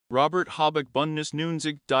Robert Habeck Bundes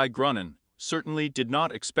Nunzig die Grunnen certainly did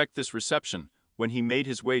not expect this reception when he made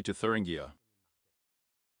his way to Thuringia.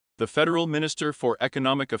 The Federal Minister for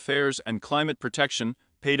Economic Affairs and Climate Protection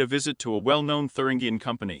paid a visit to a well-known Thuringian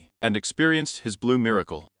company and experienced his blue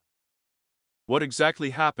miracle. What exactly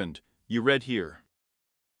happened, you read here.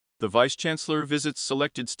 The Vice-Chancellor visits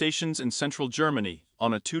selected stations in central Germany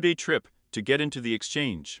on a 2-day trip to get into the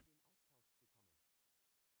exchange.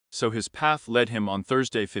 So his path led him on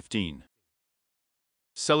Thursday 15.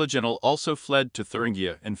 Selegenal also fled to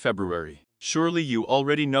Thuringia in February. Surely you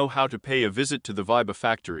already know how to pay a visit to the Vibe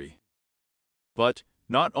factory. But,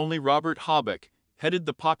 not only Robert Habeck headed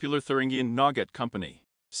the popular Thuringian Nugget company.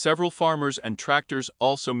 Several farmers and tractors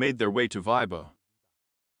also made their way to Vibe.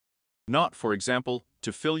 Not, for example,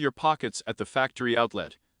 to fill your pockets at the factory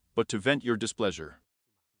outlet, but to vent your displeasure.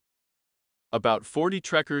 About 40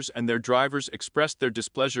 trekkers and their drivers expressed their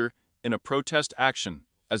displeasure in a protest action,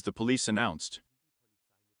 as the police announced.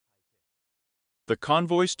 The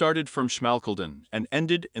convoy started from Schmalkalden and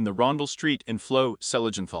ended in the Rondel Street in Floh,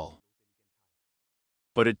 Seligenthal.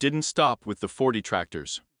 But it didn't stop with the 40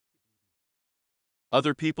 tractors.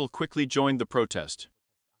 Other people quickly joined the protest,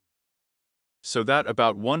 so that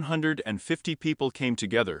about 150 people came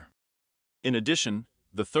together. In addition,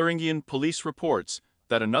 the Thuringian police reports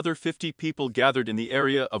that another 50 people gathered in the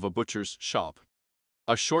area of a butcher's shop.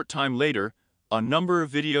 A short time later, a number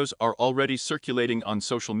of videos are already circulating on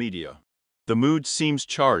social media. The mood seems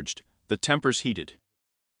charged, the tempers heated.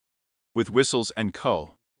 With whistles and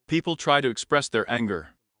co. People try to express their anger.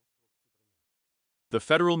 The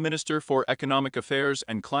Federal Minister for Economic Affairs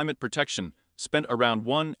and Climate Protection spent around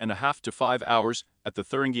 1.5 to 5 hours at the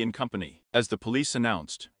Thuringian company, as the police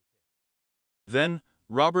announced. Then,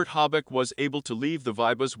 Robert Habeck was able to leave the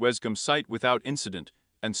Vibes Wesgum site without incident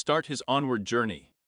and start his onward journey.